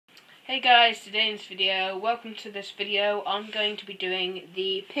Hey guys, today in this video, welcome to this video. I'm going to be doing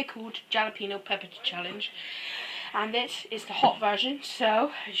the pickled jalapeno pepper challenge, and this is the hot version.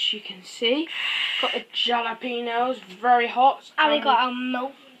 So as you can see, got the jalapenos, very hot. And we got our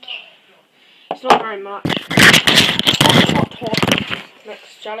milk. It's not very much. Hot.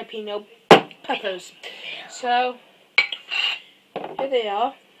 Next, jalapeno peppers. So here they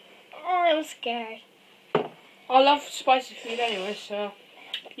are. Oh, I'm scared. I love spicy food anyway, so.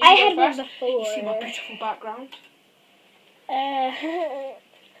 I had one before. You see my beautiful background? I'm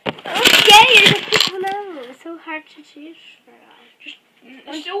scared to pick one out. It's so hard to choose for.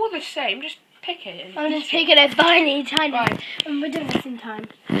 It's all the same. Just pick it. And I'm just picking a tiny. Right. And we're doing this in time.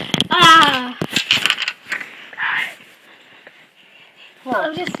 Ah! What?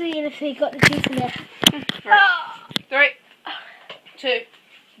 I'm just seeing if they got the juice in there. Right. 3, 2,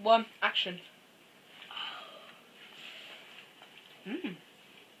 1, action. Mmm.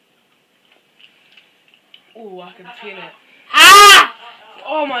 Oh, I can feel it. Ah!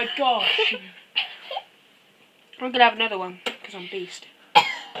 Oh my gosh. I'm gonna have another one because I'm beast.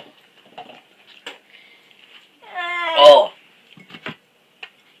 Oh!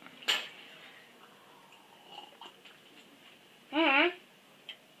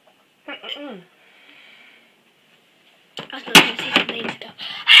 That's not going to see the main stuff.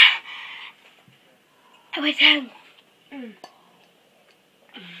 Oh, my tongue.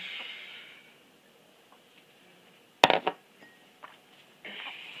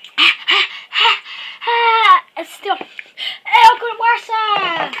 It's still. It'll get worse.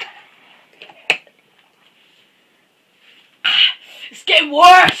 It's getting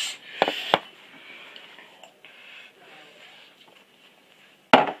worse!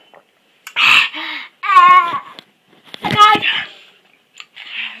 God.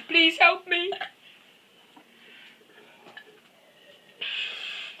 Please help me.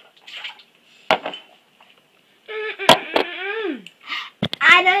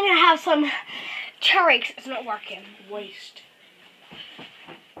 And I'm going to have some cherry because it's not working. Waste.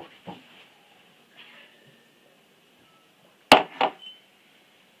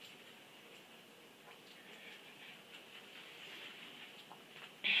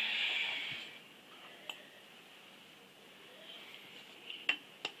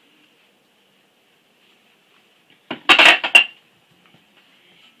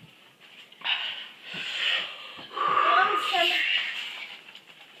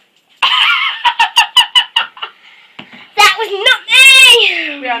 That was not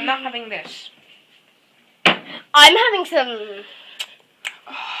me! We are not having this. I'm having some.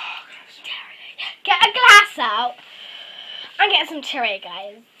 Get a glass out and get some cherry,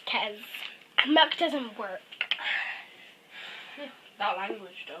 guys, because milk doesn't work. That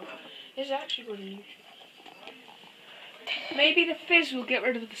language, though, is actually really unusual. Maybe the fizz will get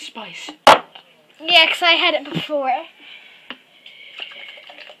rid of the spice. Yeah, because I had it before.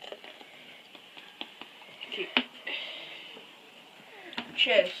 Cute.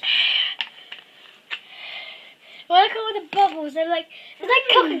 Cheers. Look at all the bubbles. They're like, it's like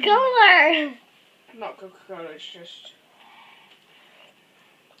Coca-Cola. Not Coca-Cola, it's just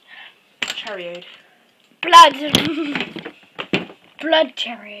cherryade. Blood. Blood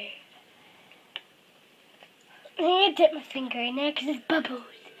cherry. I'm going to dip my finger in there because it's bubbles.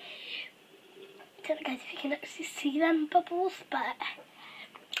 I don't know, guys, if you can actually see them bubbles, but...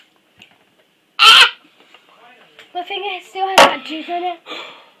 Ah! My finger still has that juice on it.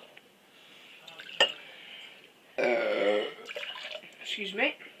 Excuse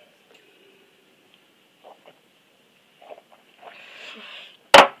me.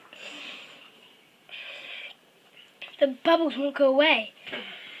 The bubbles won't go away.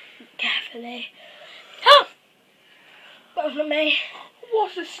 Carefully. Oh! That was not me.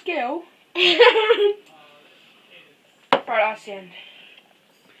 What's a skill? Right, that's the end.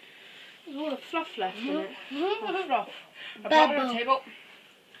 There's all the fluff left in it. All the fluff. I put it on the table.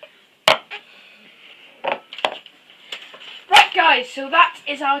 Right, guys, so that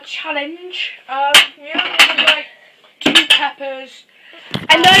is our challenge. We only had like 2 peppers.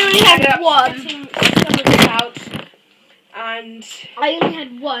 And I only had one. Some of it out. And I only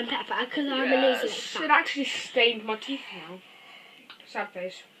had one pepper because I'm a lazy. it actually stained my teeth now. Sad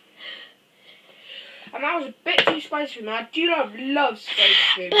face. And that was a bit too spicy for me. I do not love spicy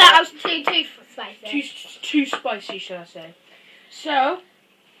food. But that was too spicy. Too spicy, should I say. So,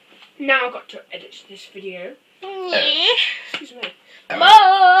 now I've got to edit this video. Excuse me.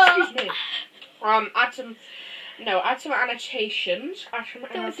 Excuse me. Add some annotations.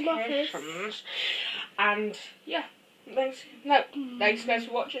 And, yeah. Thanks guys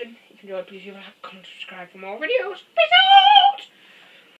for watching. If you enjoyed, please leave a like, comment, subscribe for more videos. Peace!